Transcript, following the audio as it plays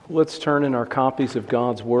Let's turn in our copies of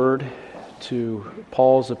God's Word to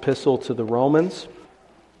Paul's epistle to the Romans.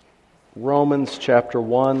 Romans chapter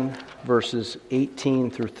 1, verses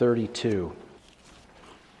 18 through 32.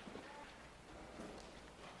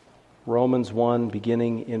 Romans 1,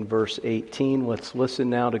 beginning in verse 18. Let's listen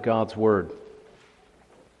now to God's Word.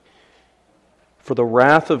 For the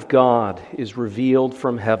wrath of God is revealed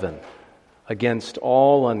from heaven against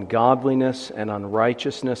all ungodliness and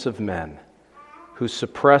unrighteousness of men, who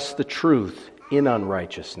suppress the truth in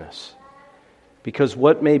unrighteousness. Because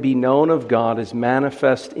what may be known of God is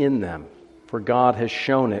manifest in them, for God has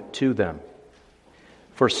shown it to them.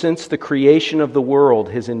 For since the creation of the world,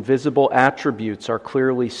 His invisible attributes are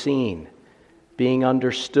clearly seen, being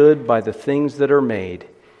understood by the things that are made,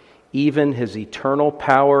 even His eternal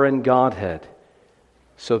power and Godhead,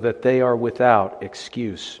 so that they are without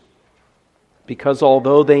excuse. Because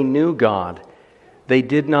although they knew God, they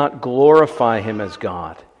did not glorify Him as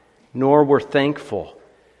God, nor were thankful,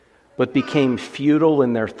 but became futile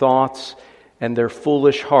in their thoughts, and their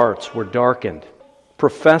foolish hearts were darkened.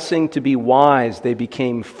 Professing to be wise, they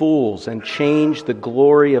became fools and changed the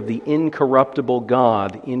glory of the incorruptible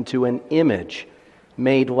God into an image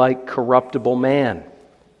made like corruptible man,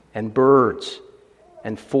 and birds,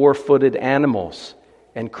 and four-footed animals,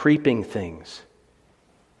 and creeping things.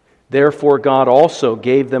 Therefore God also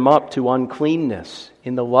gave them up to uncleanness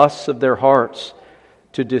in the lusts of their hearts,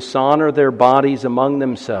 to dishonor their bodies among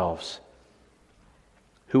themselves,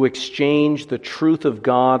 who exchanged the truth of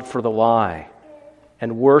God for the lie,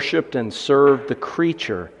 and worshipped and served the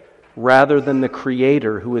creature rather than the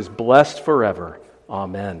Creator, who is blessed forever.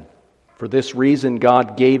 Amen. For this reason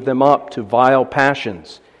God gave them up to vile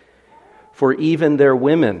passions. For even their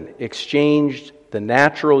women exchanged the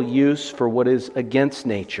natural use for what is against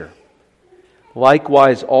nature.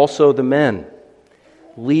 Likewise also the men,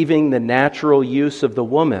 leaving the natural use of the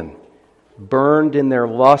woman, burned in their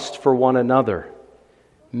lust for one another,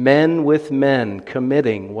 men with men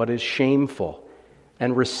committing what is shameful,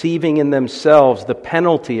 and receiving in themselves the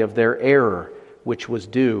penalty of their error, which was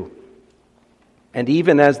due. And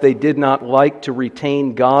even as they did not like to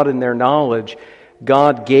retain God in their knowledge,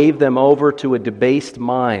 God gave them over to a debased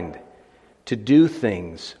mind, to do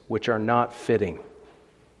things which are not fitting,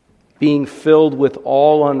 being filled with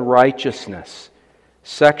all unrighteousness,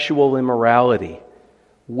 sexual immorality,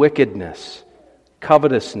 wickedness,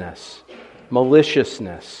 covetousness,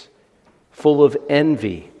 maliciousness, full of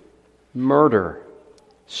envy, murder,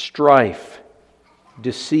 strife,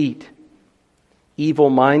 deceit,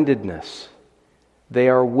 evil-mindedness. They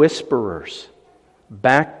are whisperers,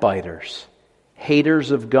 backbiters, haters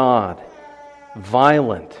of God,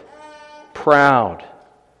 violent, proud,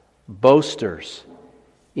 boasters,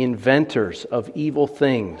 inventors of evil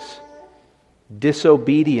things,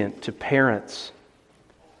 disobedient to parents,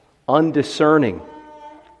 undiscerning,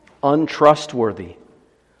 untrustworthy,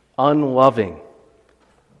 unloving,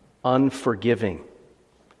 unforgiving,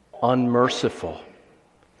 unmerciful,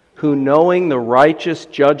 who, knowing the righteous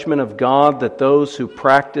judgment of God that those who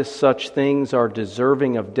practice such things are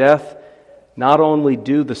deserving of death, not only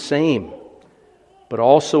do the same, but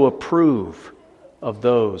also approve of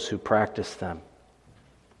those who practice them.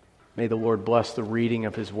 May the Lord bless the reading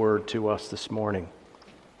of His Word to us this morning.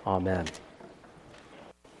 Amen.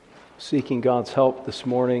 Seeking God's help this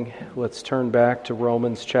morning, let's turn back to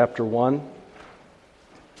Romans chapter 1.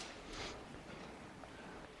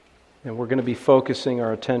 And we're going to be focusing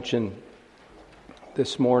our attention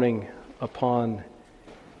this morning upon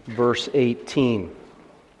verse 18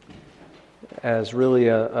 as really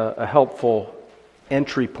a helpful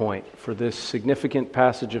entry point for this significant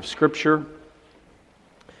passage of Scripture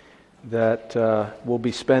that we'll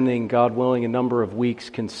be spending, God willing, a number of weeks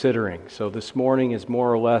considering. So this morning is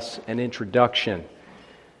more or less an introduction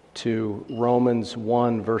to Romans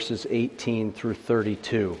 1, verses 18 through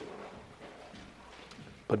 32.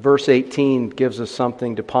 But verse 18 gives us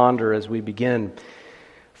something to ponder as we begin.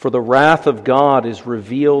 For the wrath of God is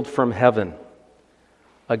revealed from heaven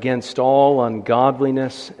against all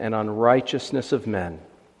ungodliness and unrighteousness of men,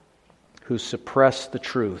 who suppress the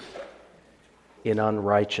truth in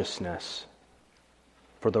unrighteousness.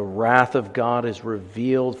 For the wrath of God is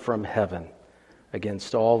revealed from heaven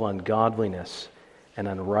against all ungodliness and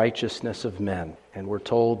unrighteousness of men. And we're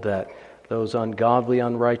told that those ungodly,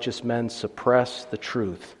 unrighteous men suppress the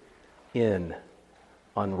truth in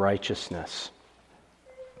unrighteousness.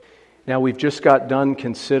 Now, we've just got done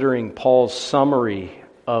considering Paul's summary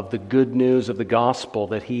of the good news of the gospel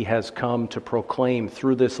that he has come to proclaim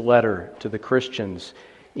through this letter to the Christians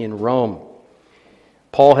in Rome.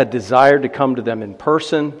 Paul had desired to come to them in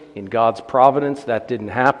person. In God's providence, that didn't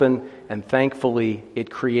happen, and thankfully it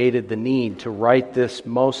created the need to write this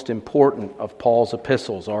most important of Paul's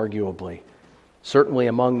epistles, arguably. Certainly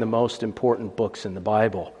among the most important books in the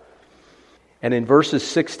Bible. And in verses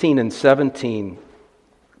 16 and 17,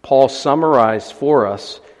 Paul summarized for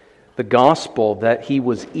us the gospel that he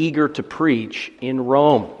was eager to preach in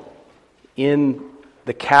Rome, in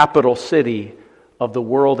the capital city of the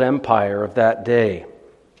world empire of that day.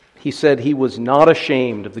 He said he was not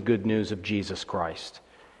ashamed of the good news of Jesus Christ.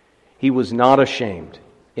 He was not ashamed.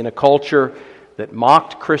 In a culture that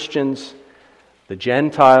mocked Christians, the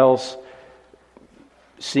Gentiles,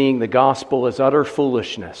 seeing the gospel as utter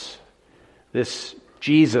foolishness, this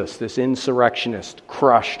Jesus, this insurrectionist,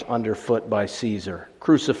 crushed underfoot by Caesar,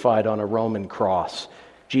 crucified on a Roman cross.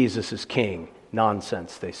 Jesus is king.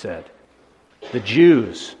 Nonsense, they said. The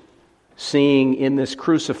Jews, seeing in this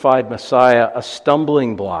crucified Messiah a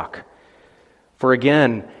stumbling block. For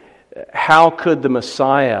again, how could the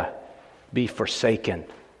Messiah be forsaken,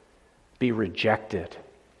 be rejected,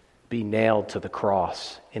 be nailed to the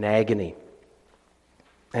cross in agony?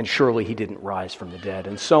 And surely he didn't rise from the dead,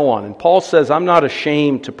 and so on. And Paul says, I'm not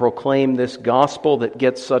ashamed to proclaim this gospel that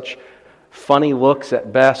gets such funny looks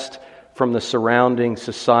at best from the surrounding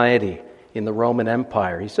society in the Roman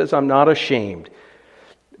Empire. He says, I'm not ashamed,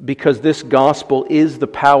 because this gospel is the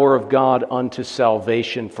power of God unto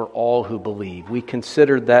salvation for all who believe. We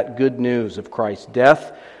considered that good news of Christ's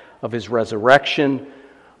death, of his resurrection,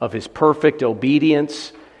 of his perfect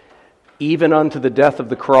obedience, even unto the death of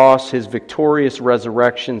the cross, his victorious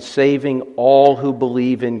resurrection, saving all who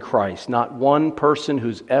believe in Christ. Not one person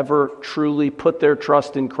who's ever truly put their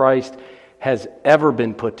trust in Christ has ever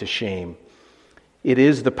been put to shame. It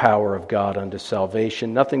is the power of God unto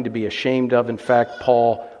salvation, nothing to be ashamed of. In fact,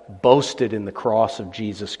 Paul boasted in the cross of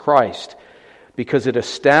Jesus Christ because it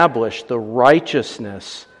established the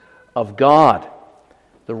righteousness of God.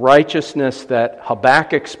 The righteousness that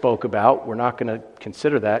Habakkuk spoke about. We're not going to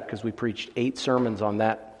consider that because we preached 8 sermons on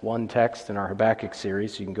that one text in our Habakkuk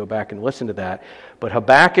series, so you can go back and listen to that. But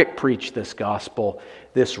Habakkuk preached this gospel,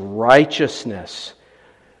 this righteousness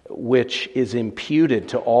which is imputed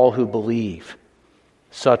to all who believe,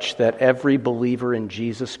 such that every believer in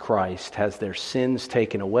Jesus Christ has their sins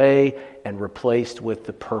taken away and replaced with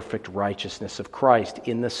the perfect righteousness of Christ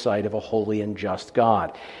in the sight of a holy and just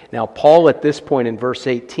God. Now, Paul at this point in verse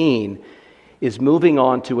 18 is moving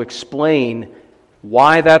on to explain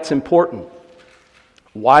why that's important.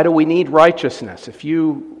 Why do we need righteousness? If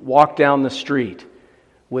you walk down the street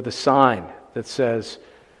with a sign that says,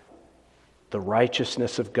 the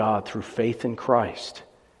righteousness of God through faith in Christ,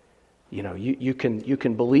 you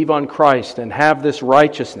can believe on Christ and have this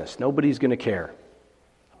righteousness. Nobody's going to care.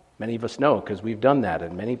 Many of us know because we've done that.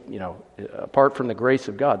 And many, apart from the grace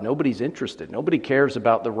of God, nobody's interested. Nobody cares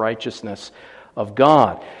about the righteousness of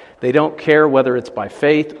God. They don't care whether it's by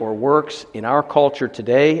faith or works. In our culture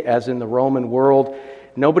today, as in the Roman world,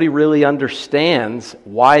 nobody really understands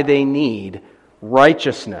why they need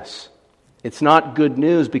righteousness. It's not good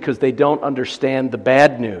news because they don't understand the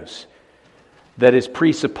bad news that is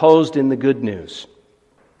presupposed in the good news.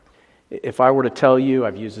 If I were to tell you,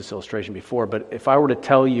 I've used this illustration before, but if I were to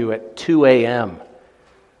tell you at 2 a.m.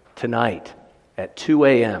 tonight, at 2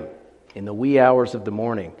 a.m. in the wee hours of the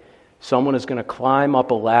morning, someone is going to climb up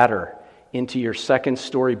a ladder into your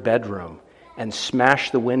second-story bedroom and smash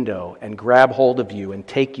the window and grab hold of you and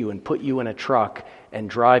take you and put you in a truck and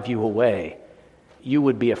drive you away, you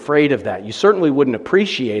would be afraid of that. You certainly wouldn't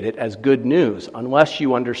appreciate it as good news unless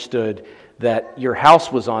you understood that your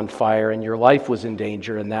house was on fire and your life was in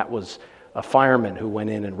danger, and that was a fireman who went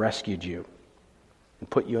in and rescued you and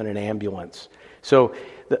put you in an ambulance. So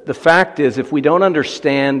the fact is, if we don't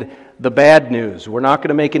understand the bad news, we're not going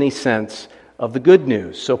to make any sense of the good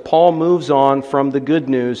news. So Paul moves on from the good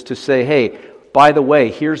news to say, hey, by the way,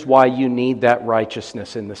 here's why you need that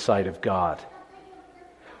righteousness in the sight of God.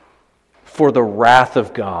 For the wrath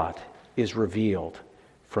of God is revealed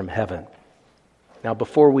from heaven. Now,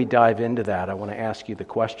 before we dive into that, I want to ask you the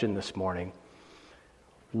question this morning.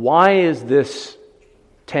 Why is this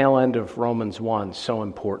tail end of Romans 1 so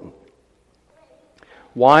important?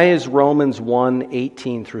 Why is Romans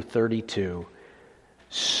 1:18 through 32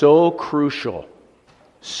 so crucial,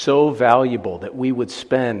 so valuable that we would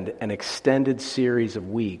spend an extended series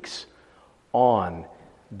of weeks on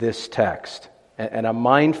this text? And I'm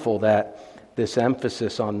mindful that this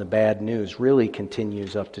emphasis on the bad news really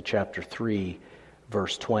continues up to chapter 3,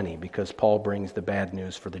 verse 20, because Paul brings the bad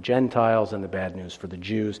news for the Gentiles and the bad news for the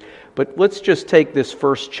Jews. But let's just take this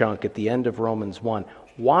first chunk at the end of Romans 1.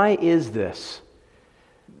 Why is this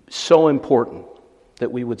so important?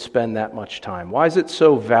 that we would spend that much time? Why is it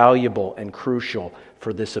so valuable and crucial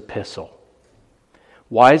for this epistle?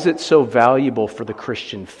 Why is it so valuable for the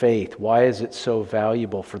Christian faith? Why is it so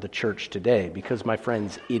valuable for the church today? Because, my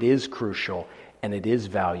friends, it is crucial and it is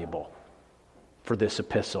valuable for this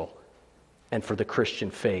epistle and for the Christian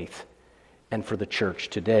faith and for the church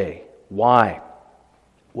today. Why?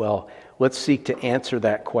 Well, let's seek to answer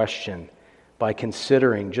that question by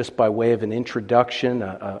considering, just by way of an introduction,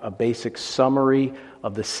 a basic summary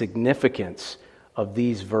of the significance of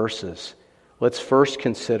these verses. Let's first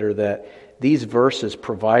consider that these verses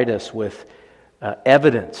provide us with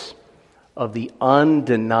evidence of the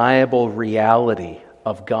undeniable reality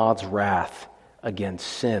of God's wrath against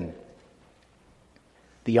sin.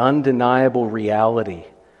 The undeniable reality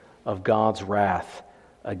of God's wrath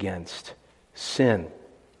against sin.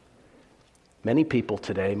 Many people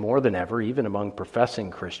today, more than ever, even among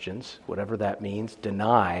professing Christians, whatever that means,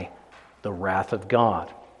 deny the wrath of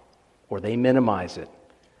God, or they minimize it.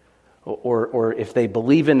 Or if they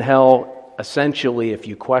believe in hell, essentially, if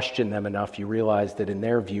you question them enough, you realize that in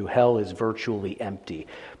their view, hell is virtually empty.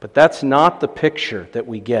 But that's not the picture that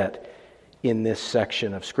we get in this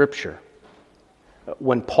section of Scripture.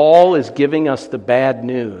 When Paul is giving us the bad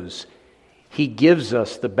news, he gives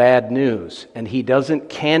us the bad news, and he doesn't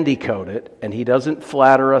candy coat it, and he doesn't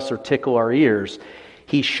flatter us or tickle our ears.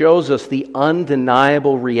 He shows us the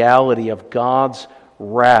undeniable reality of God's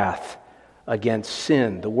wrath against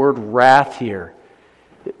sin. The word wrath here,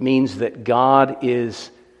 it means that God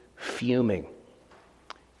is fuming.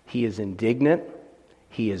 He is indignant,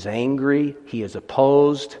 he is angry, he is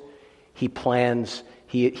opposed, he plans,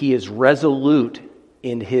 he is resolute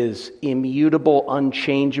in his immutable,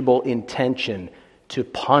 unchangeable intention to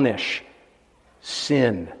punish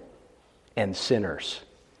sin and sinners.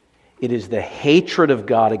 It is the hatred of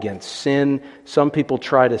God against sin. Some people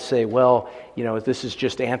try to say, well, this is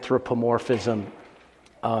just anthropomorphism.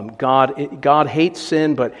 God hates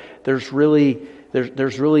sin, but there's really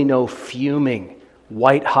no fuming,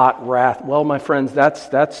 white-hot wrath. Well, my friends,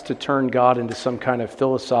 that's to turn God into some kind of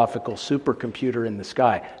philosophical supercomputer in the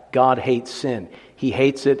sky. God hates sin. He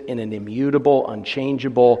hates it in an immutable,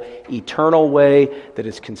 unchangeable, eternal way that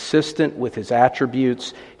is consistent with his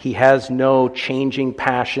attributes. He has no changing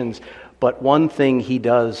passions, but one thing he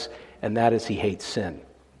does, and that is he hates sin.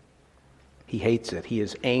 He hates it. He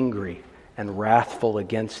is angry and wrathful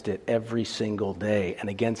against it every single day and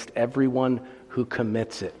against everyone who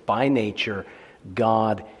commits it. By nature,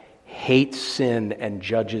 God hates sin and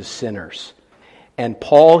judges sinners. And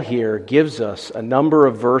Paul here gives us a number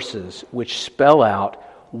of verses which spell out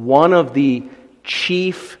one of the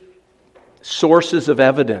chief sources of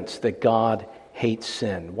evidence that God hates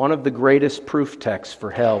sin. One of the greatest proof texts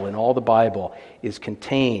for hell in all the Bible is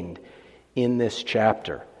contained in this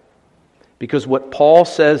chapter. Because what Paul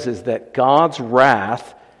says is that God's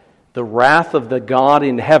wrath, the wrath of the God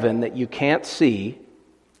in heaven that you can't see,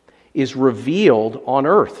 is revealed on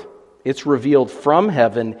earth. It's revealed from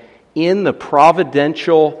heaven in the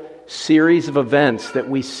providential series of events that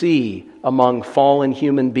we see among fallen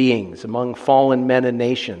human beings, among fallen men and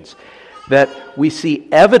nations. That we see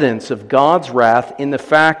evidence of God's wrath in the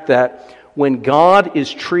fact that when God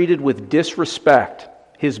is treated with disrespect,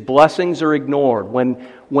 his blessings are ignored.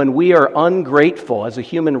 When we are ungrateful as a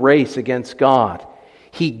human race against God,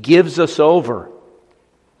 he gives us over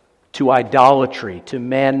to idolatry, to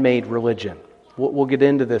man-made religion. We'll get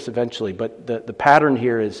into this eventually, but the pattern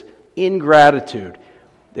here is ingratitude.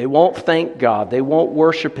 They won't thank God. They won't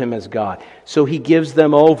worship him as God. So he gives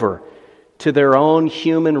them over to their own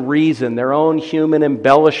human reason, their own human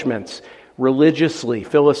embellishments, religiously,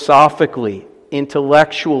 philosophically,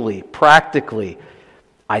 intellectually, practically,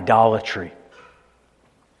 idolatry.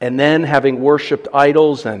 And then, having worshipped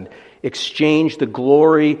idols and exchanged the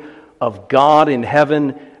glory of God in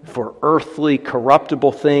heaven for earthly,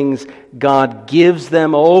 corruptible things, God gives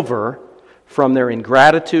them over from their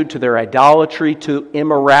ingratitude to their idolatry to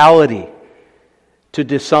immorality, to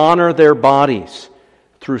dishonor their bodies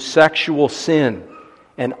through sexual sin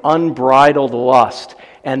and unbridled lust.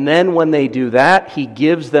 And then when they do that, he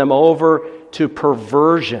gives them over to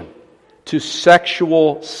perversion, to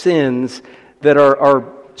sexual sins that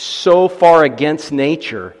are so far against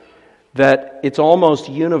nature that it's almost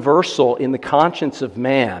universal in the conscience of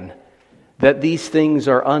man that these things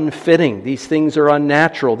are unfitting, these things are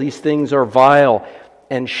unnatural, these things are vile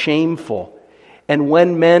and shameful. And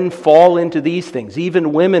when men fall into these things,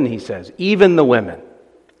 even women, he says, even the women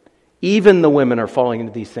are falling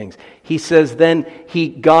into these things. He says then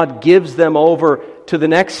God gives them over to the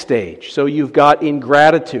next stage. So you've got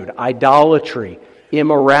ingratitude, idolatry,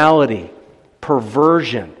 immorality,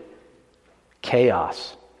 perversion.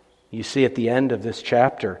 chaos. You see at the end of this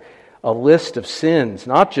chapter a list of sins,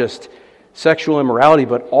 not just sexual immorality,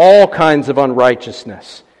 but all kinds of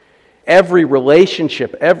unrighteousness. Every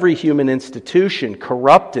relationship, every human institution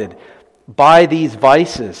corrupted by these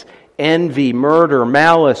vices: envy, murder,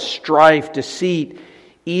 malice, strife, deceit,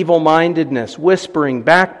 evil-mindedness, whispering,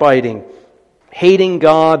 backbiting, hating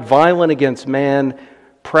God, violent against man,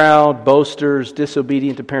 proud, boasters,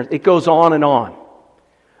 disobedient to parents. It goes on and on.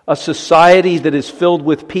 A society that is filled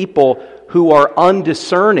with people who are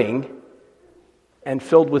undiscerning and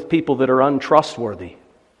filled with people that are untrustworthy.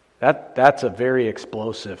 That's a very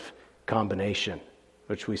explosive combination,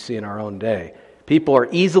 which we see in our own day. People are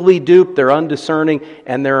easily duped, they're undiscerning,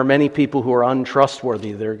 and there are many people who are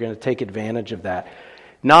untrustworthy that are going to take advantage of that.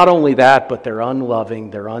 Not only that, but they're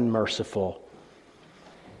unloving, they're unmerciful.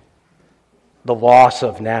 The loss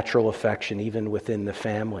of natural affection, even within the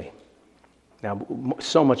family. Now,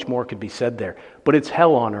 so much more could be said there, but it's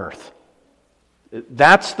hell on earth.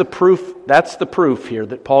 That's the proof here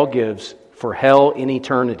that Paul gives for hell in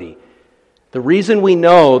eternity. The reason we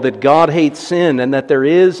know that God hates sin and that there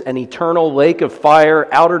is an eternal lake of fire,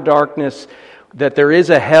 outer darkness, that there is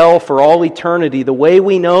a hell for all eternity, the way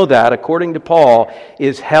we know that, according to Paul,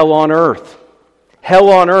 is hell on earth. Hell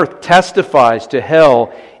on earth testifies to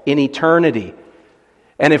hell in eternity.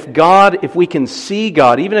 And if we can see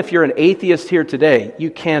God, even if you're an atheist here today,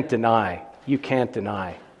 you can't deny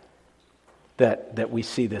that we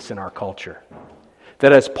see this in our culture.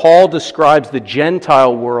 That as Paul describes the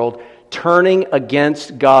Gentile world turning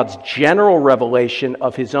against God's general revelation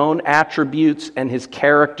of His own attributes and His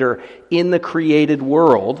character in the created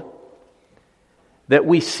world, that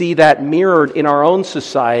we see that mirrored in our own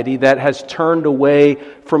society that has turned away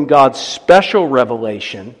from God's special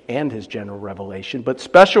revelation and His general revelation, but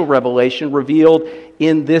special revelation revealed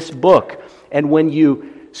in this book. And when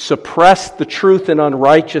you suppress the truth and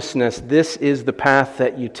unrighteousness, this is the path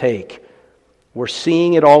that you take. We're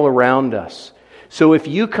seeing it all around us. So if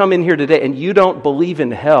you come in here today and you don't believe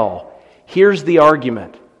in hell, here's the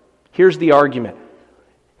argument.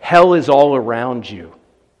 Hell is all around you.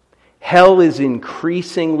 Hell is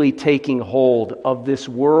increasingly taking hold of this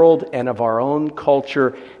world and of our own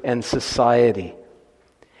culture and society.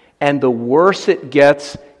 And the worse it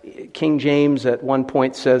gets, King James at one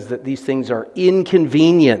point says that these things are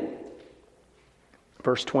inconvenient.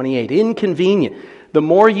 Verse 28, inconvenient. The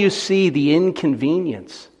more you see the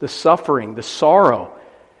inconvenience, the suffering, the sorrow,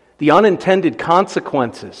 the unintended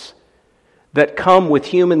consequences that come with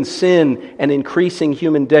human sin and increasing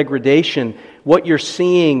human degradation, what you're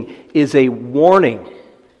seeing is a warning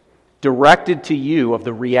directed to you of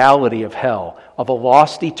the reality of hell, of a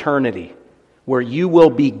lost eternity, where you will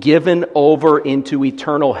be given over into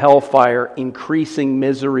eternal hellfire, increasing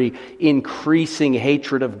misery, increasing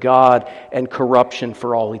hatred of God, and corruption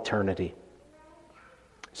for all eternity.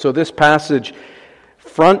 So this passage,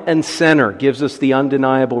 front and center, gives us the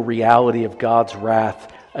undeniable reality of God's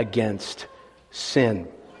wrath against sin.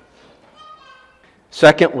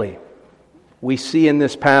 Secondly, we see in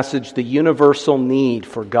this passage the universal need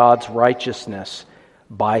for God's righteousness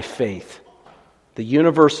by faith. The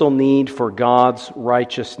universal need for God's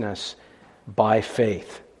righteousness by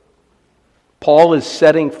faith. Paul is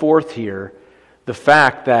setting forth here the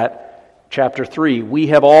fact that, chapter 3, we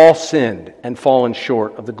have all sinned and fallen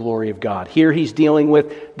short of the glory of God. Here he's dealing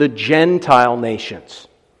with the Gentile nations.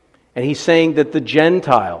 And he's saying that the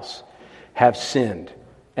Gentiles have sinned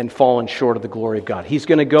and fallen short of the glory of God. He's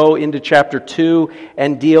going to go into chapter 2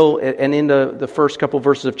 and into the first couple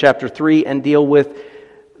verses of chapter 3 and deal with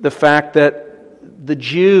the fact that the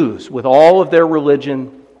Jews, with all of their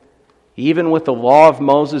religion, even with the law of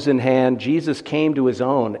Moses in hand, Jesus came to His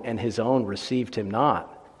own, and His own received Him not.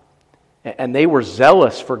 And they were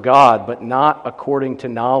zealous for God, but not according to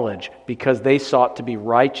knowledge, because they sought to be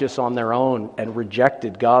righteous on their own and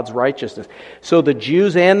rejected God's righteousness. So the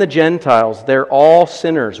Jews and the Gentiles, they're all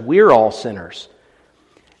sinners. We're all sinners.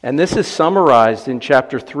 And this is summarized in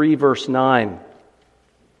chapter 3, verse 9.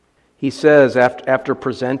 He says, after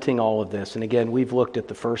presenting all of this, and again, we've looked at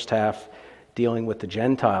the first half dealing with the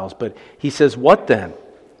Gentiles, but he says, what then?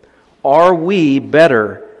 Are we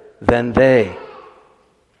better than they?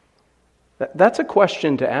 That's a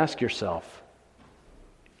question to ask yourself.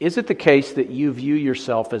 Is it the case that you view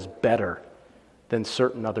yourself as better than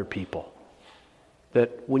certain other people?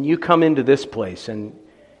 That when you come into this place and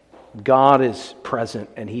God is present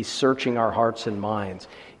and He's searching our hearts and minds,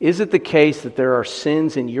 is it the case that there are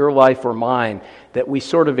sins in your life or mine that we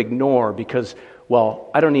sort of ignore because, well,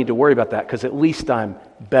 I don't need to worry about that because at least I'm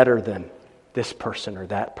better than this person or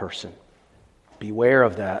that person? Beware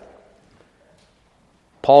of that.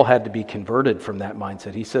 Paul had to be converted from that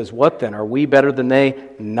mindset. He says, what then? Are we better than they?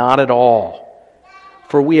 Not at all.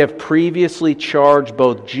 For we have previously charged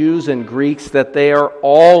both Jews and Greeks that they are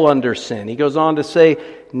all under sin. He goes on to say,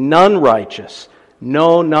 none righteous,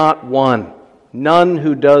 no, not one. None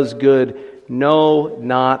who does good, no,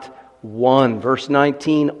 not one. Verse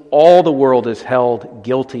 19, all the world is held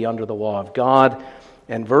guilty under the law of God.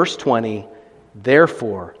 And verse 20,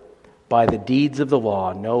 therefore, by the deeds of the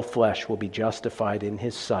law, no flesh will be justified in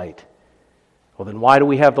his sight. Well, then why do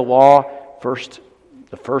we have the law?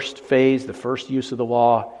 The first phase, the first use of the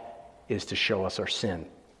law is to show us our sin,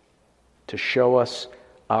 to show us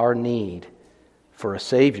our need for a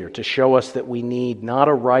Savior, to show us that we need not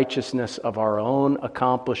a righteousness of our own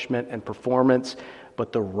accomplishment and performance,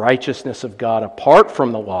 but the righteousness of God apart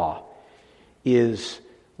from the law is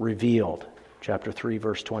revealed. Chapter 3,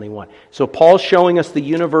 verse 21. So Paul's showing us the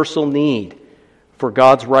universal need for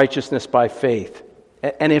God's righteousness by faith.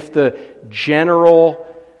 And if the general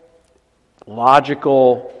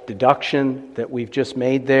logical deduction that we've just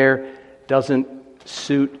made there doesn't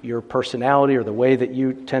suit your personality or the way that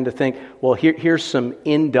you tend to think, well, here's some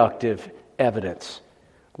inductive evidence.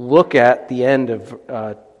 Look at the end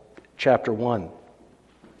of chapter 1.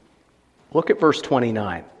 Look at verse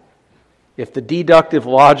 29. If the deductive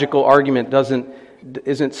logical argument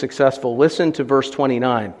isn't successful, listen to verse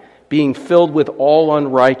 29. Being filled with all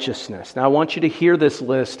unrighteousness. Now I want you to hear this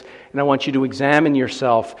list, and I want you to examine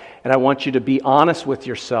yourself, and I want you to be honest with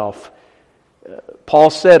yourself. Paul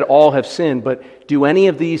said all have sinned, but do any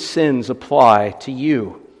of these sins apply to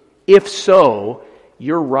you? If so,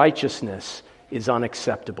 your righteousness is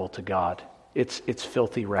unacceptable to God. It's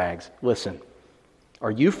filthy rags. Listen,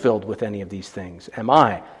 are you filled with any of these things? Am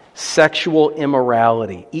I? Sexual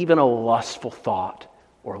immorality, even a lustful thought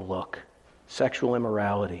or look. Sexual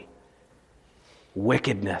immorality.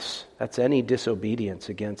 Wickedness, that's any disobedience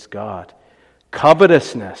against God.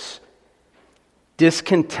 Covetousness,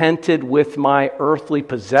 discontented with my earthly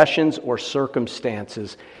possessions or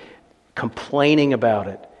circumstances, complaining about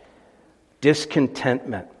it.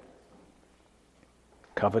 Discontentment.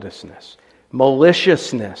 Covetousness.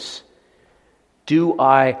 Maliciousness. Do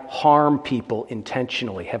I harm people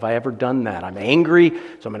intentionally? Have I ever done that? I'm angry,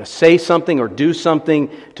 so I'm going to say something or do something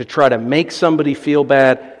to try to make somebody feel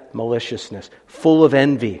bad. Maliciousness. Full of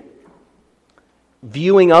envy.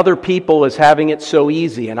 Viewing other people as having it so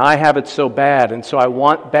easy, and I have it so bad, and so I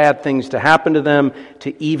want bad things to happen to them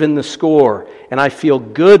to even the score. And I feel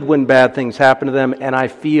good when bad things happen to them, and I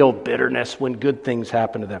feel bitterness when good things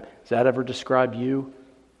happen to them. Does that ever describe you?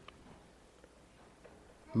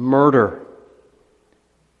 Murder.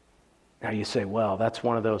 Now you say, well, that's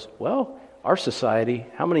one of those. Well, our society,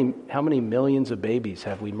 how many millions of babies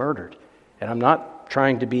have we murdered? And I'm not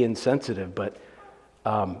trying to be insensitive, but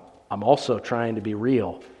I'm also trying to be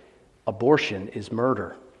real. Abortion is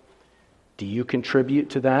murder. Do you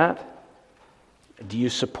contribute to that? Do you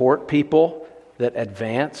support people that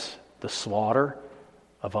advance the slaughter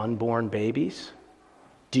of unborn babies?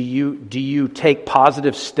 Do you take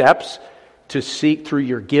positive steps to seek through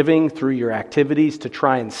your giving, through your activities, to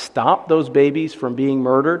try and stop those babies from being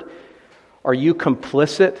murdered? Are you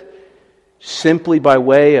complicit simply by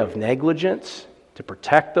way of negligence to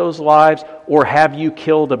protect those lives, or have you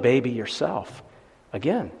killed a baby yourself?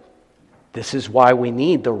 Again, this is why we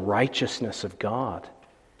need the righteousness of God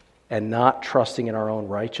and not trusting in our own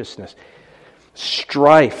righteousness.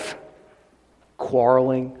 Strife,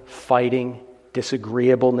 quarreling, fighting,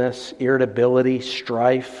 disagreeableness, irritability,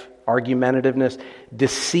 strife, argumentativeness,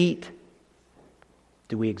 deceit.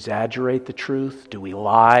 Do we exaggerate the truth? Do we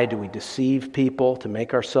lie? Do we deceive people to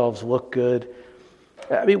make ourselves look good?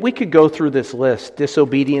 I mean, we could go through this list.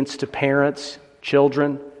 Disobedience to parents,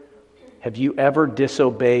 children. Have you ever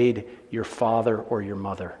disobeyed your father or your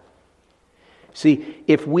mother? See,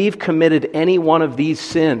 if we've committed any one of these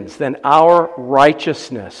sins, then our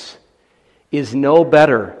righteousness is no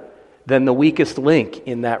better than the weakest link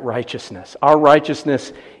in that righteousness. Our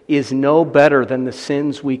righteousness is no better than the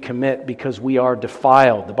sins we commit because we are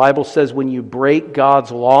defiled. The Bible says when you break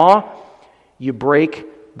God's law, you break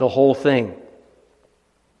the whole thing.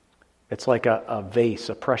 It's like a vase,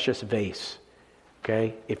 a precious vase.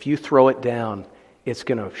 Okay? If you throw it down, it's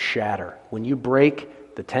going to shatter. When you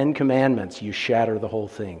break the 10 Commandments, you shatter the whole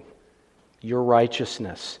thing. Your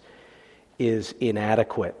righteousness is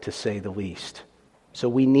inadequate, to say the least. So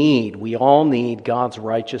we all need God's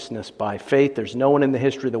righteousness by faith. There's no one in the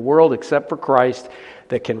history of the world except for Christ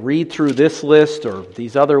that can read through this list or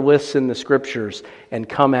these other lists in the Scriptures and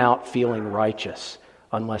come out feeling righteous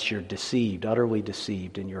unless you're deceived, utterly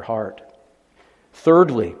deceived in your heart.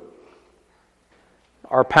 Thirdly,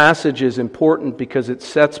 Our passage is important because it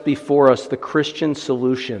sets before us the Christian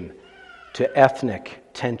solution to ethnic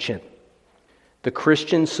tension. The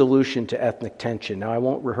Christian solution to ethnic tension. Now, I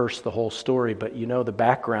won't rehearse the whole story, but you know the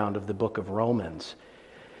background of the book of Romans,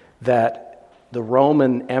 that the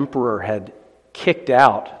Roman emperor had kicked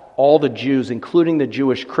out all the Jews, including the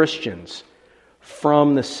Jewish Christians,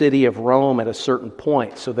 from the city of Rome at a certain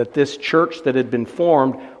point, so that this church that had been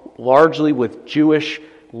formed largely with Jewish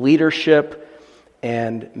leadership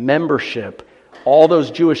and membership, all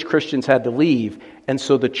those Jewish Christians had to leave, and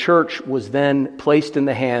so the church was then placed in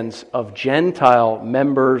the hands of Gentile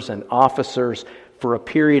members and officers for a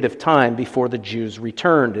period of time before the Jews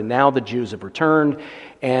returned. And now the Jews have returned,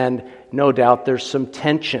 and no doubt there's some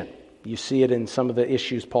tension. You see it in some of the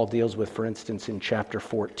issues Paul deals with, for instance, in chapter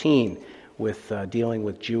 14, with dealing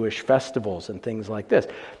with Jewish festivals and things like this.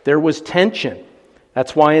 There was tension.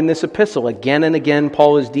 That's why in this epistle, again and again,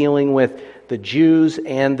 Paul is dealing with the Jews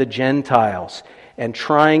and the Gentiles and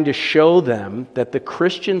trying to show them that the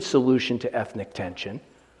Christian solution to ethnic tension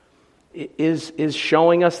is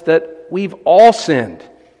showing us that we've all sinned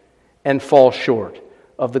and fall short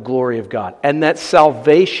of the glory of God, and that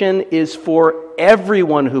salvation is for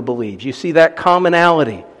everyone who believes. You see that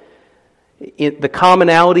commonality. The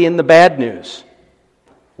commonality in the bad news.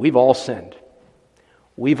 We've all sinned.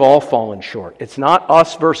 We've all fallen short. It's not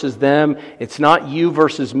us versus them. It's not you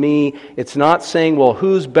versus me. It's not saying, well,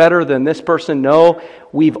 who's better than this person? No,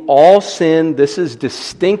 we've all sinned. This is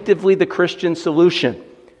distinctively the Christian solution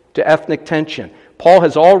to ethnic tension. Paul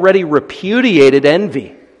has already repudiated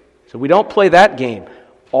envy. So we don't play that game.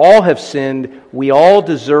 All have sinned. We all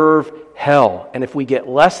deserve hell. And if we get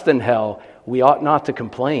less than hell, we ought not to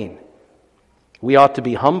complain. We ought to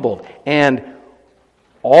be humbled. And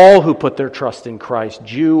all who put their trust in Christ,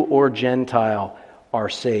 Jew or Gentile, are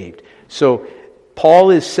saved. So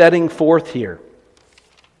Paul is setting forth here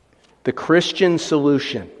the Christian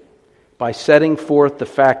solution by setting forth the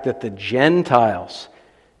fact that the Gentiles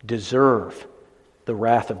deserve the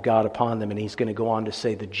wrath of God upon them. And he's going to go on to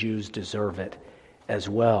say the Jews deserve it as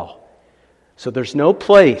well. So there's no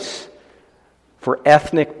place for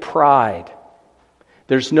ethnic pride.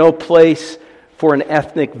 There's no place for an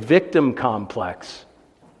ethnic victim complex.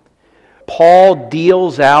 Paul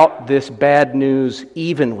deals out this bad news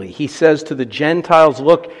evenly. He says to the Gentiles,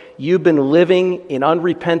 look, you've been living in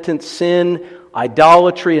unrepentant sin,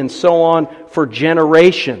 idolatry, and so on for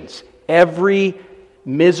generations. Every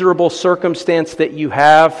miserable circumstance that you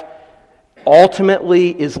have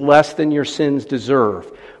ultimately is less than your sins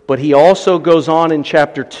deserve. But he also goes on in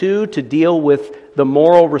chapter 2 to deal with the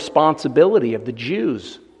moral responsibility of the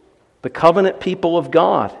Jews, the covenant people of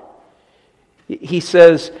God. He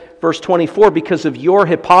says, verse 24, because of your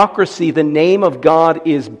hypocrisy, the name of God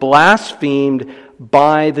is blasphemed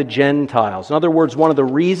by the Gentiles. In other words, one of the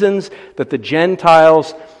reasons that the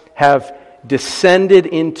Gentiles have descended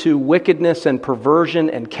into wickedness and perversion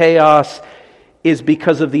and chaos is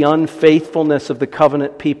because of the unfaithfulness of the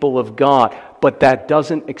covenant people of God. But that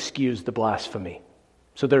doesn't excuse the blasphemy.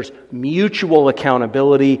 So there's mutual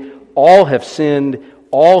accountability. All have sinned.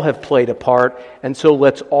 All have played a part, and so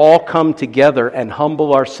let's all come together and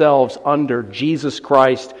humble ourselves under Jesus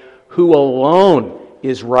Christ, who alone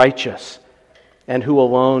is righteous and who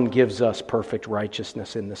alone gives us perfect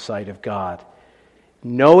righteousness in the sight of God.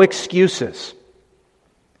 No excuses.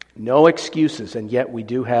 No excuses, and yet we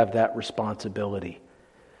do have that responsibility.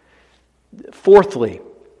 Fourthly,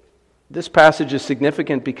 this passage is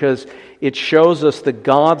significant because it shows us the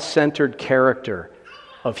God-centered character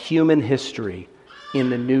of human history in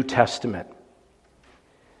the New Testament.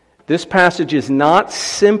 This passage is not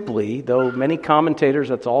simply, though many commentators,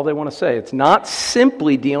 that's all they want to say, it's not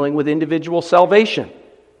simply dealing with individual salvation.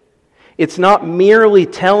 It's not merely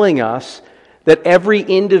telling us that every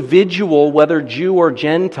individual, whether Jew or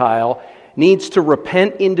Gentile, needs to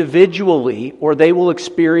repent individually or they will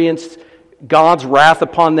experience God's wrath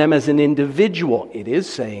upon them as an individual. It is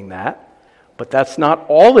saying that, but that's not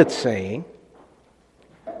all it's saying.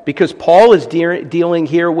 Because Paul is dealing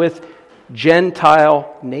here with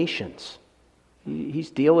Gentile nations. He's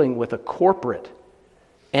dealing with a corporate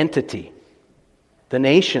entity, the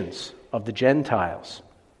nations of the Gentiles.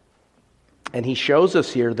 And he shows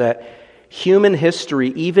us here that human history,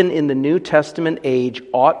 even in the New Testament age,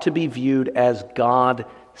 ought to be viewed as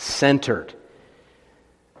God-centered.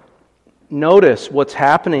 Notice what's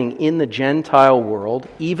happening in the Gentile world,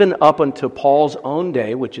 even up until Paul's own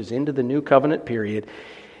day, which is into the New Covenant period,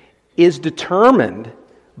 is determined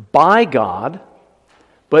by God,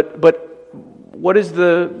 but what is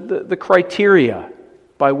the criteria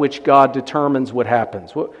by which God determines what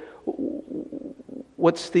happens?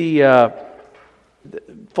 What's the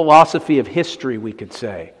philosophy of history, we could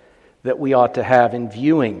say, that we ought to have in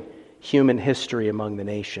viewing human history among the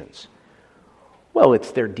nations? Well,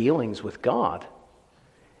 it's their dealings with God.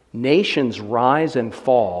 Nations rise and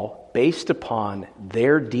fall based upon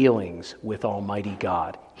their dealings with Almighty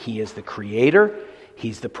God. He is the creator.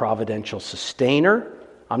 He's the providential sustainer.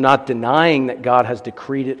 I'm not denying that God has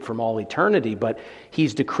decreed it from all eternity, but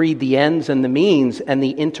He's decreed the ends and the means, and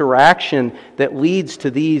the interaction that leads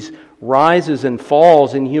to these rises and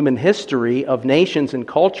falls in human history of nations and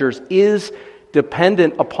cultures is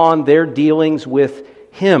dependent upon their dealings with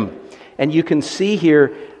Him. And you can see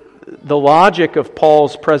here the logic of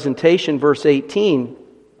Paul's presentation, verse 18.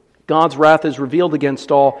 God's wrath is revealed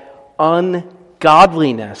against all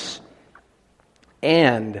ungodliness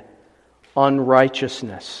and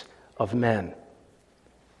unrighteousness of men.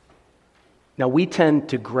 Now, we tend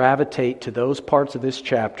to gravitate to those parts of this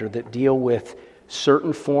chapter that deal with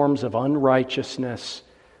certain forms of unrighteousness,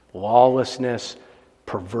 lawlessness,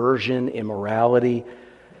 perversion, immorality.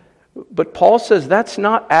 But Paul says that's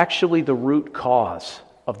not actually the root cause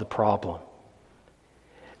of the problem.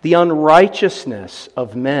 The unrighteousness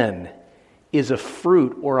of men is a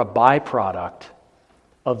fruit or a byproduct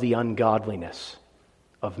of the ungodliness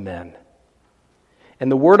of men.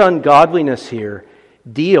 And the word ungodliness here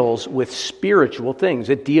deals with spiritual things.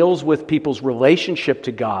 It deals with people's relationship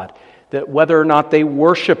to God, that whether or not they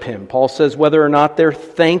worship Him. Paul says whether or not they're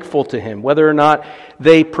thankful to Him, whether or not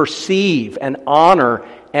they perceive and honor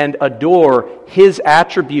and adore His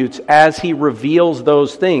attributes as He reveals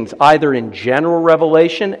those things, either in general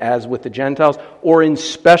revelation, as with the Gentiles, or in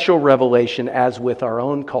special revelation, as with our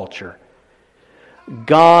own culture.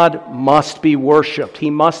 God must be worshipped. He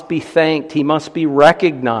must be thanked. He must be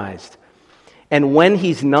recognized. And when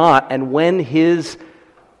He's not, and when His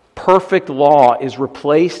perfect law is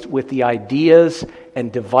replaced with the ideas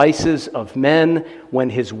and devices of men, when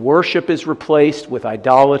His worship is replaced with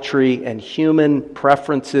idolatry and human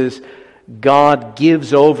preferences, God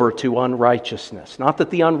gives over to unrighteousness. Not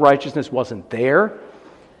that the unrighteousness wasn't there.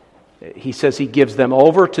 He says He gives them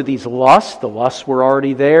over to these lusts. The lusts were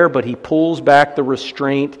already there, but He pulls back the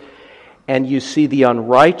restraint, and you see the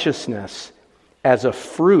unrighteousness as a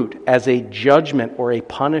fruit, as a judgment or a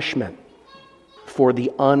punishment for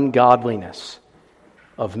the ungodliness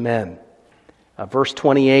of men. Verse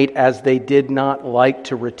 28, as they did not like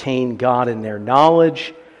to retain God in their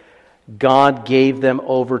knowledge, God gave them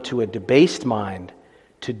over to a debased mind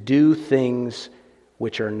to do things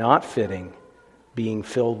which are not fitting, being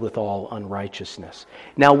filled with all unrighteousness.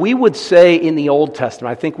 Now, we would say in the Old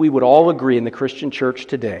Testament, I think we would all agree in the Christian church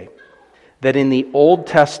today, that in the Old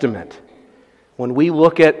Testament, when we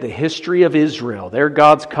look at the history of Israel, they're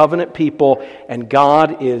God's covenant people, and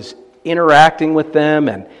God is interacting with them,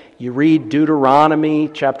 and you read Deuteronomy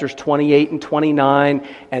chapters 28 and 29,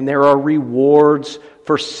 and there are rewards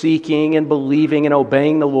for seeking and believing and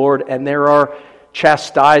obeying the Lord, and there are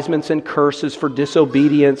chastisements and curses for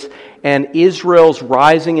disobedience, and Israel's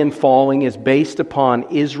rising and falling is based upon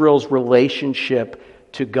Israel's relationship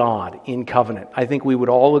to God in covenant. I think we would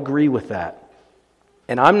all agree with that.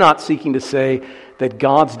 And I'm not seeking to say that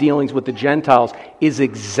God's dealings with the Gentiles is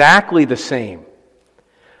exactly the same.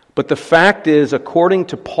 But the fact is, according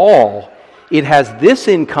to Paul, it has this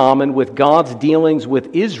in common with God's dealings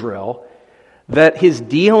with Israel, that His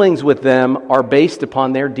dealings with them are based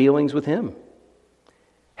upon their dealings with Him.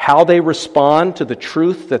 How they respond to the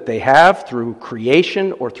truth that they have through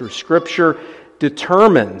creation or through Scripture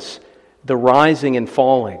determines the rising and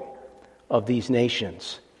falling of these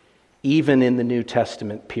nations, even in the New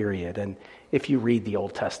Testament period. And if you read the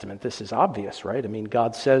Old Testament, this is obvious, right? I mean,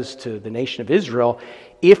 God says to the nation of Israel,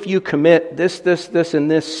 if you commit this, and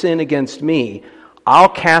this sin against me, I'll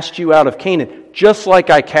cast you out of Canaan, just like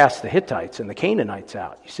I cast the Hittites and the Canaanites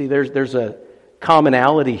out. You see, there's a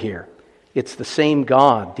commonality here. It's the same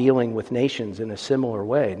God dealing with nations in a similar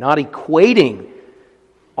way, not equating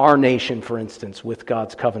our nation, for instance, with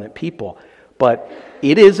God's covenant people, but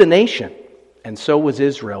it is a nation. And so was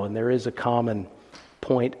Israel, and there is a common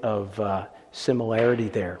point of similarity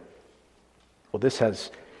there. Well, this has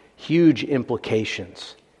huge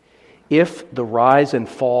implications. If the rise and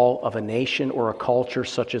fall of a nation or a culture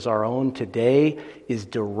such as our own today is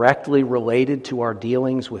directly related to our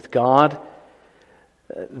dealings with God,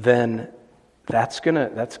 then that's going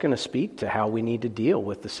to speak to how we need to deal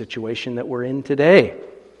with the situation that we're in today.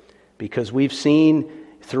 Because we've seen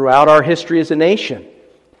throughout our history as a nation,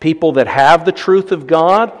 people that have the truth of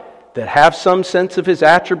God, that have some sense of His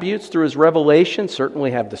attributes through His revelation,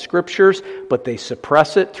 certainly have the Scriptures, but they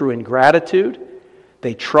suppress it through ingratitude.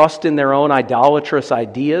 They trust in their own idolatrous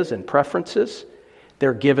ideas and preferences.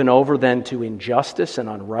 They're given over then to injustice and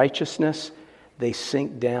unrighteousness. They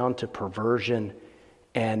sink down to perversion.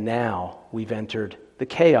 And now we've entered the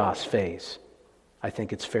chaos phase, I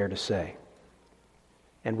think it's fair to say.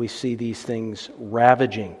 And we see these things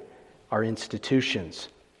ravaging our institutions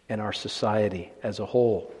and our society as a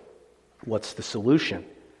whole. What's the solution?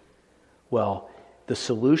 Well, the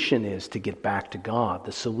solution is to get back to God.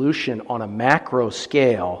 The solution on a macro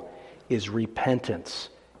scale is repentance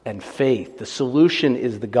and faith. The solution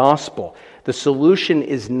is the gospel. The solution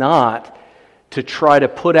is not to try to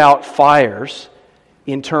put out fires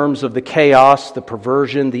in terms of the chaos, the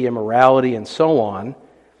perversion, the immorality, and so on.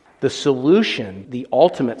 The solution, the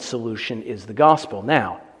ultimate solution, is the gospel.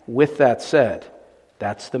 Now, with that said,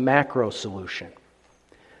 that's the macro solution.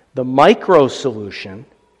 The micro solution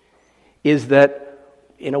is that,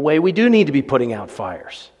 in a way, we do need to be putting out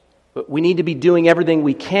fires. But we need to be doing everything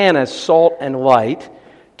we can as salt and light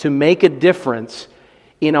to make a difference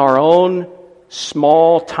in our own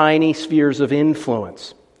small, tiny spheres of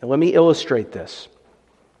influence. And let me illustrate this.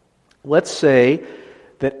 Let's say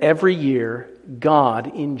that every year,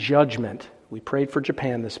 God in judgment, we prayed for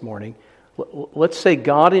Japan this morning, let's say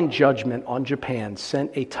God in judgment on Japan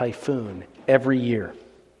sent a typhoon every year.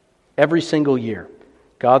 Every single year.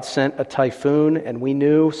 God sent a typhoon, and we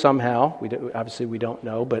knew somehow, obviously we don't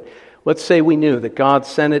know, but let's say we knew that God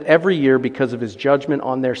sent it every year because of His judgment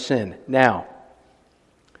on their sin. Now,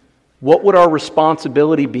 what would our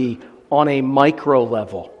responsibility be on a micro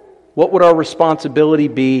level? What would our responsibility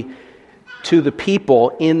be to the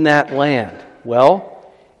people in that land?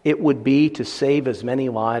 Well, it would be to save as many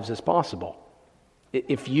lives as possible.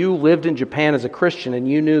 If you lived in Japan as a Christian and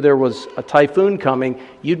you knew there was a typhoon coming,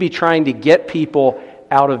 you'd be trying to get people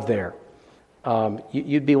out of there.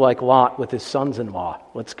 You'd be like Lot with his sons-in-law.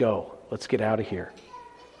 Let's go. Let's get out of here.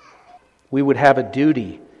 We would have a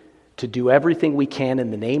duty to do everything we can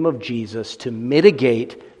in the name of Jesus to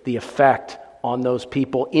mitigate the effect on those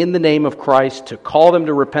people in the name of Christ, to call them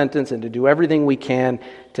to repentance and to do everything we can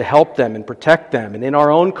to help them and protect them. And in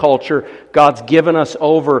our own culture, God's given us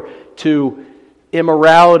over to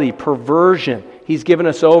immorality, perversion. He's given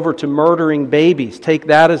us over to murdering babies. Take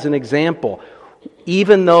that as an example.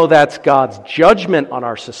 Even though that's God's judgment on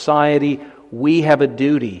our society, we have a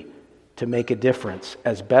duty to make a difference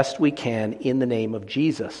as best we can in the name of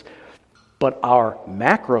Jesus. But our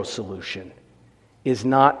macro solution is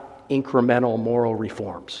not incremental moral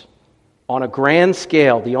reforms. On a grand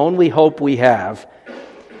scale, the only hope we have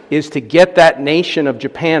is to get that nation of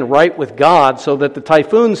Japan right with God so that the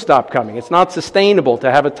typhoons stop coming. It's not sustainable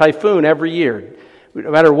to have a typhoon every year.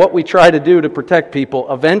 No matter what we try to do to protect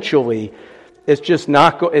people, eventually it's just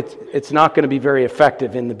not it's not going to be very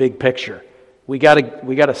effective in the big picture. We got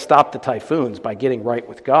to stop the typhoons by getting right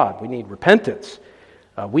with God. We need repentance.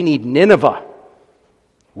 We need Nineveh.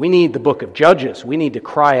 We need the book of Judges. We need to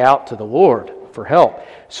cry out to the Lord for help.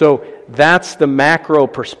 So that's the macro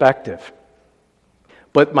perspective.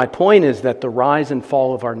 But my point is that the rise and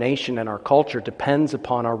fall of our nation and our culture depends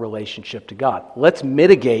upon our relationship to God. Let's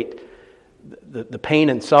mitigate the pain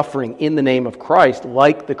and suffering in the name of Christ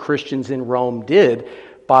like the Christians in Rome did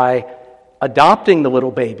by adopting the little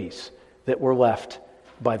babies that were left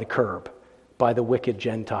by the curb, by the wicked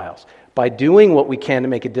Gentiles, by doing what we can to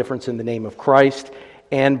make a difference in the name of Christ,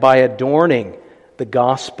 and by adorning the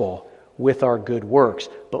gospel with our good works.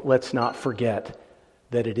 But let's not forget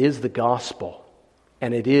that it is the gospel,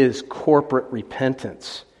 and it is corporate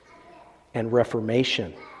repentance and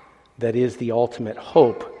reformation that is the ultimate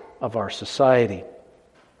hope of our society.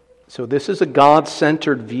 So this is a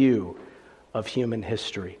God-centered view of human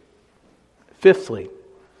history. Fifthly,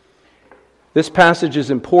 this passage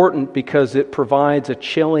is important because it provides a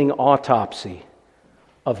chilling autopsy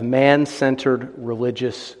of man-centered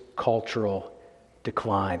religious cultural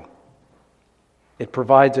decline. It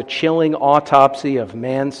provides a chilling autopsy of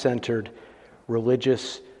man-centered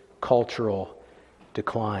religious cultural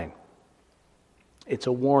decline. It's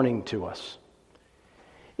a warning to us.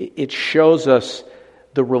 It shows us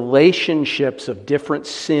the relationships of different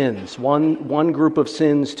sins, one group of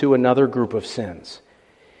sins to another group of sins.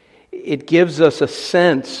 It gives us a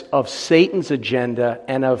sense of Satan's agenda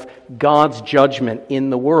and of God's judgment in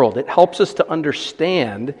the world. It helps us to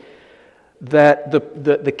understand that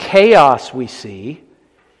the chaos we see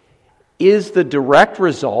is the direct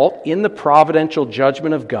result, in the providential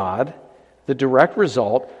judgment of God, the direct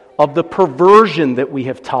result of the perversion that we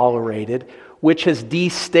have tolerated, which has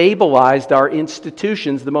destabilized our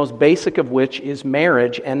institutions, the most basic of which is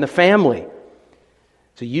marriage and the family.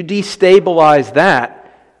 So you destabilize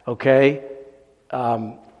that, okay,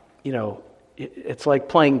 it's like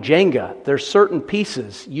playing Jenga. There's certain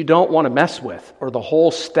pieces you don't want to mess with, or the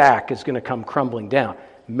whole stack is going to come crumbling down.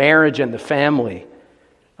 Marriage and the family,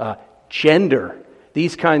 gender,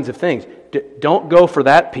 these kinds of things. Don't go for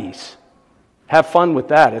that piece. Have fun with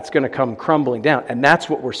that. It's going to come crumbling down. And that's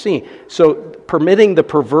what we're seeing. So permitting the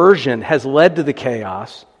perversion has led to the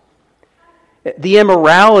chaos. The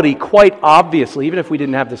immorality, quite obviously, even if we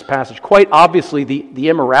didn't have this passage, quite obviously the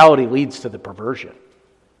immorality leads to the perversion.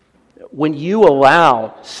 When you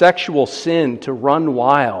allow sexual sin to run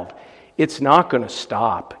wild, it's not going to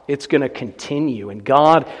stop. It's going to continue. And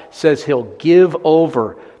God says He'll give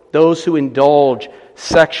over those who indulge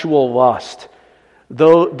sexual lust.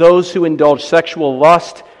 Those who indulge sexual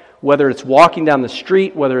lust, whether it's walking down the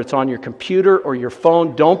street, whether it's on your computer or your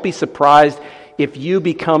phone, don't be surprised if you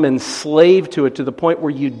become enslaved to it to the point where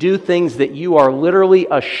you do things that you are literally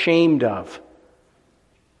ashamed of.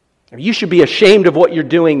 You should be ashamed of what you're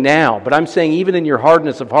doing now, but I'm saying even in your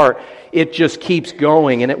hardness of heart, it just keeps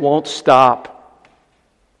going and it won't stop.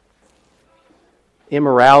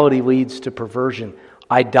 Immorality leads to perversion.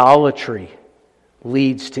 Idolatry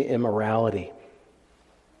leads to immorality.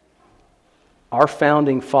 Our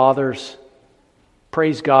founding fathers,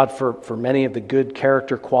 praise God for many of the good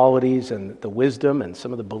character qualities and the wisdom and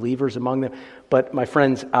some of the believers among them. But my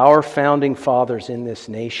friends, our founding fathers in this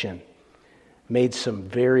nation made some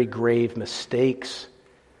very grave mistakes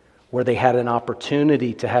where they had an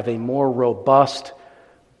opportunity to have a more robust,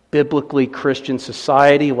 biblically Christian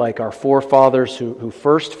society like our forefathers who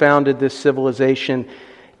first founded this civilization,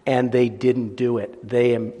 and they didn't do it.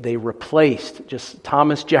 They replaced, just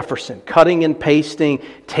Thomas Jefferson, cutting and pasting,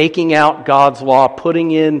 taking out God's law,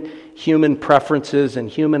 putting in human preferences and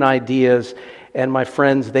human ideas. And my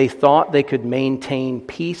friends, they thought they could maintain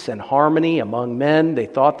peace and harmony among men. They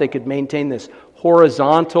thought they could maintain this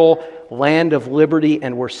horizontal land of liberty,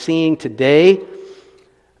 and we're seeing today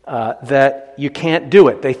that you can't do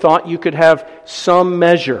it. They thought you could have some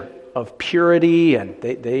measure of purity, and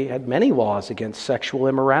they had many laws against sexual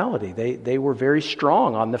immorality. They were very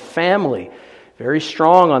strong on the family, very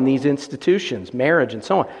strong on these institutions, marriage and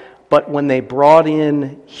so on. But when they brought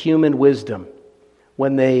in human wisdom,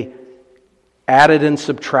 when they added and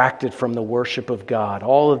subtracted from the worship of God,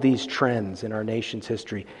 all of these trends in our nation's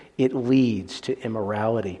history, it leads to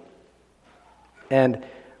immorality. And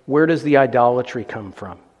where does the idolatry come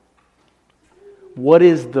from? What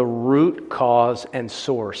is the root cause and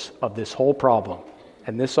source of this whole problem?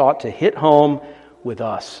 And this ought to hit home with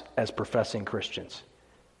us as professing Christians.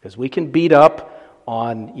 Because we can beat up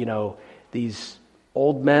on, these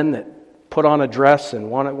old men that put on a dress and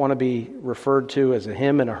want to be referred to as a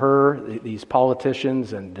him and a her, these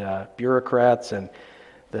politicians and bureaucrats, and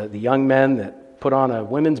the young men that put on a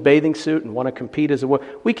women's bathing suit and want to compete as a woman.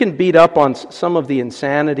 We can beat up on some of the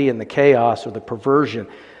insanity and the chaos or the perversion.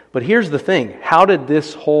 But here's the thing. How did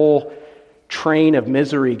this whole train of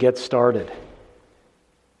misery get started?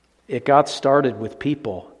 It got started with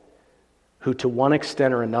people who, to one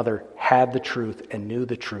extent or another, had the truth and knew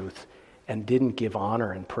the truth and didn't give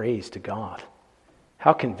honor and praise to God.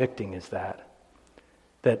 How convicting is that?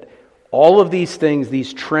 That all of these things,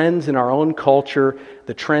 these trends in our own culture,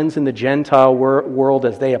 the trends in the Gentile world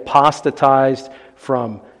as they apostatized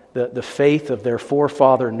from the faith of their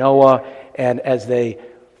forefather Noah, and as they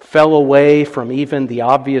fell away from even the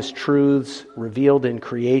obvious truths revealed in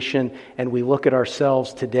creation, and we look at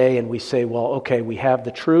ourselves today and we say, well, okay, we have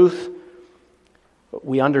the truth,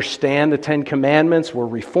 we understand the Ten Commandments, we're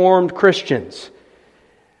Reformed Christians,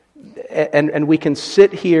 and we can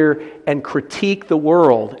sit here and critique the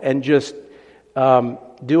world and just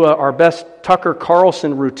do our best Tucker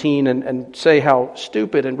Carlson routine and say how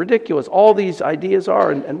stupid and ridiculous all these ideas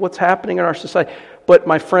are and what's happening in our society. But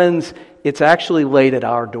my friends, it's actually laid at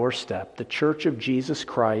our doorstep. The Church of Jesus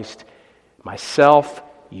Christ, myself,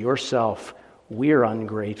 yourself, we're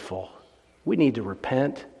ungrateful. We need to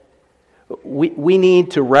repent. We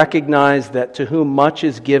need to recognize that to whom much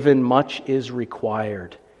is given, much is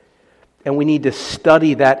required. And we need to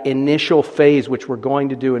study that initial phase, which we're going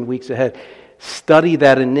to do in weeks ahead. Study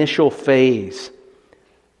that initial phase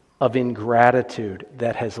of ingratitude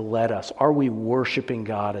that has led us. Are we worshiping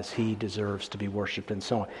God as He deserves to be worshipped, and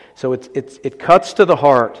so on? So it cuts to the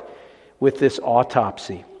heart with this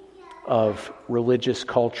autopsy of religious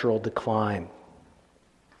cultural decline.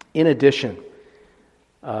 In addition,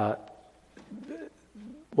 I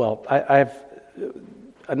have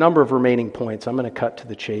a number of remaining points. I'm going to cut to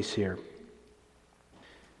the chase here.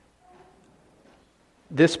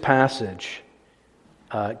 This passage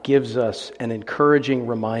gives us an encouraging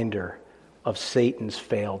reminder of Satan's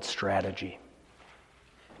failed strategy.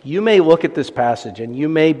 You may look at this passage and you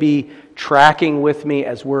may be tracking with me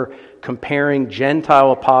as we're comparing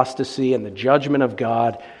Gentile apostasy and the judgment of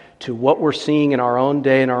God to what we're seeing in our own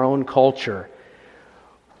day and our own culture.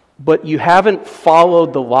 But you haven't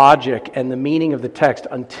followed the logic and the meaning of the text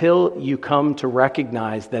until you come to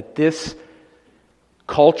recognize that this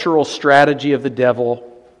cultural strategy of the devil,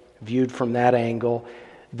 viewed from that angle,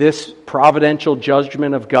 this providential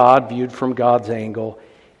judgment of God, viewed from God's angle,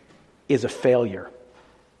 is a failure.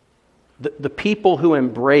 The people who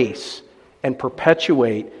embrace and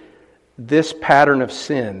perpetuate this pattern of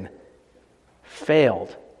sin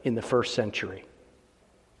failed in the first century.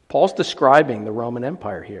 Paul's describing the Roman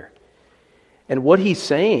Empire here. And what he's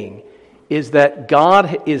saying is that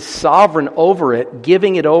God is sovereign over it,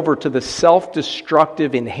 giving it over to the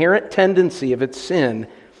self-destructive inherent tendency of its sin,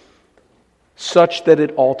 such that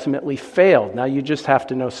it ultimately failed. Now you just have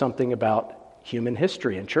to know something about human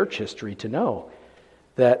history and church history to know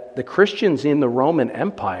that the Christians in the Roman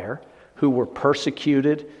Empire who were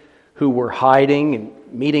persecuted, who were hiding and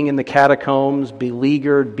meeting in the catacombs,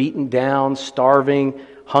 beleaguered, beaten down, starving,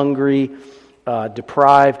 hungry,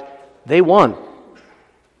 deprived, they won.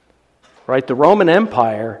 Right? The Roman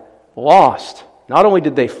Empire lost. Not only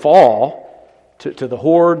did they fall to the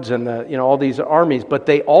hordes and all these armies, but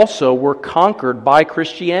they also were conquered by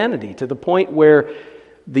Christianity to the point where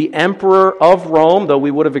the emperor of Rome, though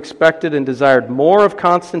we would have expected and desired more of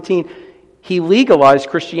Constantine, he legalized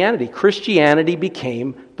Christianity. Christianity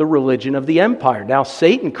became the religion of the empire. Now,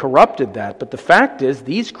 Satan corrupted that, but the fact is,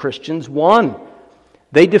 these Christians won.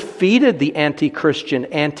 They defeated the anti-Christian,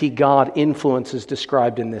 anti-God influences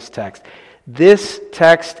described in this text. This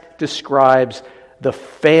text describes the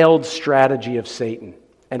failed strategy of Satan,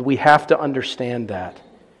 and we have to understand that.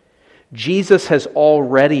 Jesus has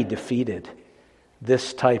already defeated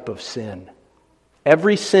this type of sin.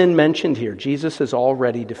 Every sin mentioned here, Jesus has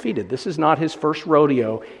already defeated. This is not his first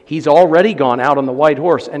rodeo. He's already gone out on the white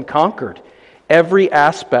horse and conquered every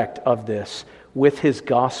aspect of this with his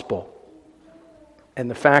gospel. And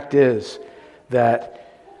the fact is that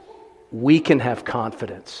we can have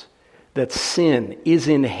confidence that sin is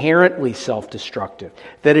inherently self-destructive,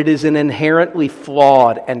 that it is an inherently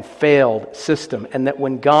flawed and failed system, and that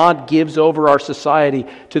when God gives over our society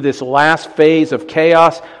to this last phase of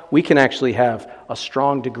chaos, we can actually have a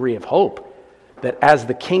strong degree of hope that as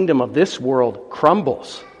the kingdom of this world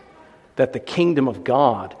crumbles, that the kingdom of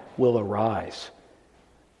God will arise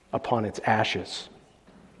upon its ashes.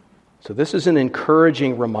 So this is an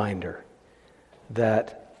encouraging reminder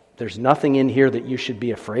that there's nothing in here that you should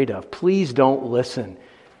be afraid of. Please don't listen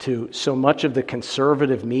to so much of the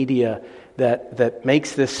conservative media that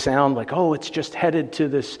makes this sound like, oh, it's just headed to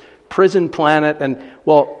this prison planet. And,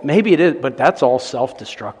 well, maybe it is, but that's all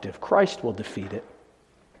self-destructive. Christ will defeat it.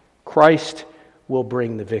 Christ will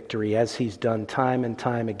bring the victory, as he's done time and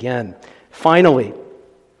time again. Finally,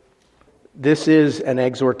 this is an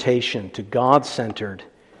exhortation to God-centered,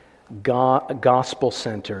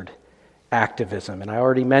 gospel-centered activism. And I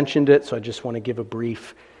already mentioned it, so I just want to give a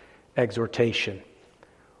brief exhortation.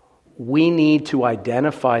 We need to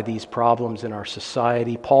identify these problems in our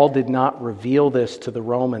society. Paul did not reveal this to the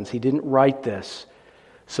Romans. He didn't write this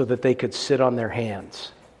so that they could sit on their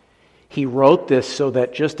hands. He wrote this so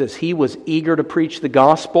that just as he was eager to preach the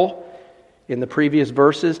gospel in the previous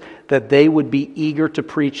verses, that they would be eager to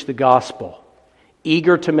preach the gospel,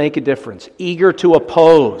 eager to make a difference, eager to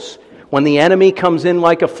oppose. When the enemy comes in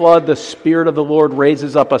like a flood, the Spirit of the Lord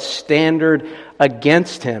raises up a standard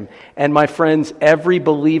against him. And my friends, every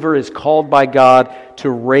believer is called by God to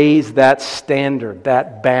raise that standard,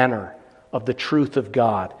 that banner of the truth of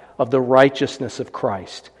God, of the righteousness of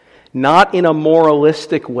Christ. Not in a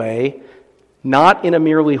moralistic way, not in a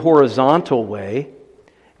merely horizontal way,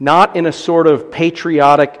 not in a sort of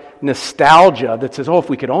patriotic nostalgia that says, oh, if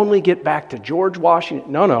we could only get back to George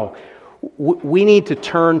Washington. No. We need to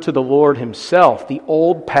turn to the Lord himself, the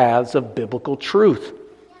old paths of biblical truth.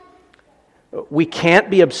 We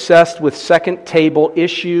can't be obsessed with second table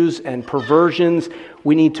issues and perversions.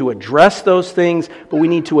 We need to address those things, but we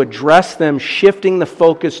need to address them shifting the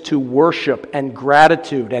focus to worship and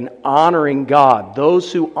gratitude and honoring God.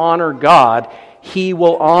 Those who honor God, he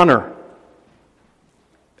will honor.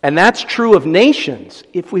 And that's true of nations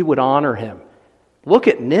if we would honor him. Look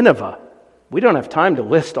at Nineveh. We don't have time to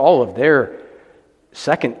list all of their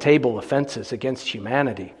second table offenses against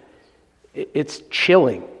humanity. It's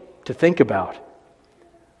chilling to think about.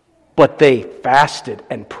 But they fasted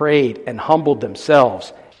and prayed and humbled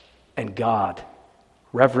themselves. And God,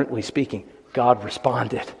 reverently speaking, God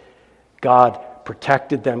responded. God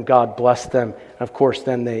protected them. God blessed them. Of course,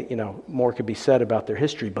 then more could be said about their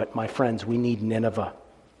history. But my friends, we need Nineveh.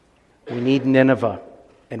 We need Nineveh,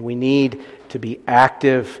 and we need to be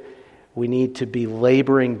active. We need to be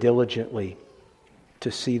laboring diligently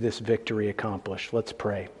to see this victory accomplished. Let's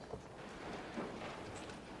pray.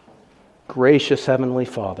 Gracious Heavenly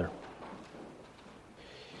Father,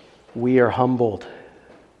 we are humbled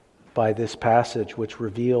by this passage which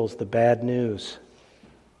reveals the bad news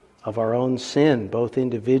of our own sin, both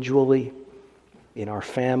individually, in our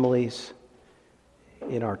families,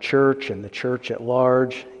 in our church and the church at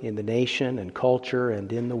large, in the nation and culture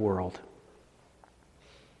and in the world.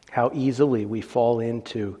 How easily we fall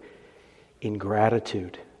into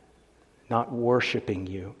ingratitude, not worshiping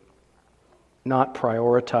you, not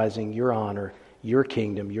prioritizing your honor, your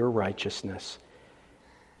kingdom, your righteousness.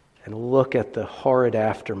 And look at the horrid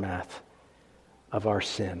aftermath of our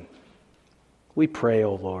sin. We pray,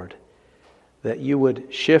 O Lord, that you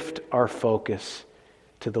would shift our focus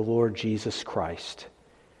to the Lord Jesus Christ,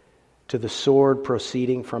 to the sword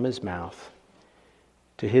proceeding from his mouth,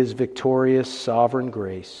 to his victorious sovereign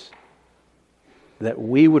grace, that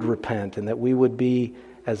we would repent and that we would be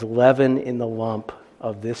as leaven in the lump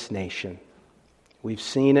of this nation. We've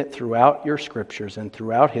seen it throughout your scriptures and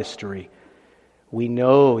throughout history. We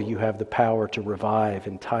know you have the power to revive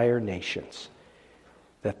entire nations,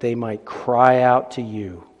 that they might cry out to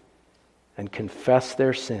you and confess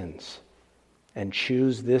their sins and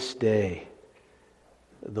choose this day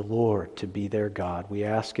the Lord to be their God. We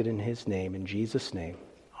ask it in his name, in Jesus' name.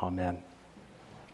 Amen.